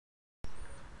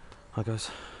Hi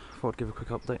guys, thought I'd give a quick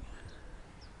update.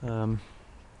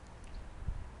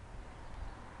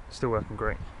 Still working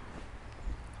great.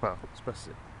 Well, it's best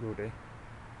it will do.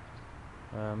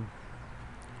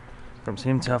 Don't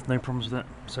seem to have no problems with it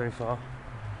so far.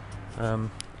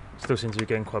 Still seems to be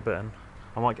getting quite a bit in.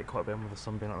 I might get quite a bit in with the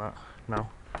sun being like that now.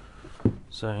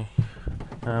 So,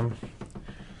 up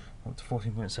to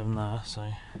 14.7 there, so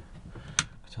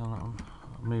turn that on,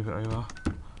 I'll move it over.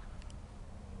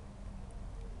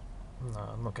 No,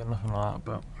 I'm not getting nothing like that,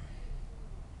 but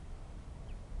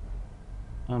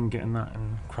I'm getting that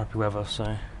in crappy weather, so I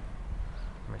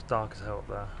mean, it's dark as hell up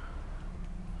there.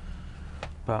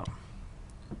 But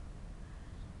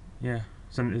yeah,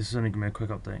 this is only gonna be a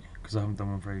quick update because I haven't done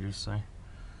one for ages. So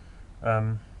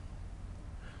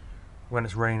when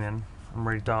it's raining and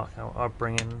really dark out, I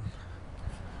bring in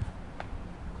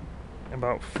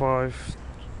about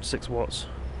 5-6 watts,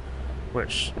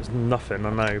 which is nothing,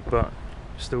 I know, but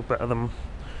still better than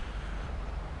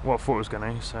what I thought it was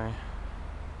gonna. So,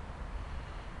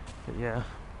 but yeah.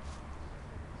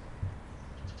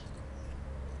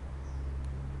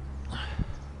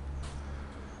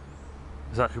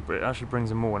 It actually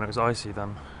brings in more when it was icy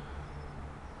than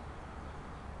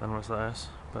what's that is,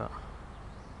 but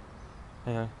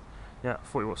yeah,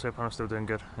 40 watt solar panel still doing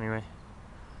good anyway.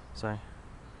 So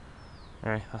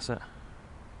anyway, that's it.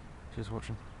 Cheers for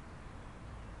watching.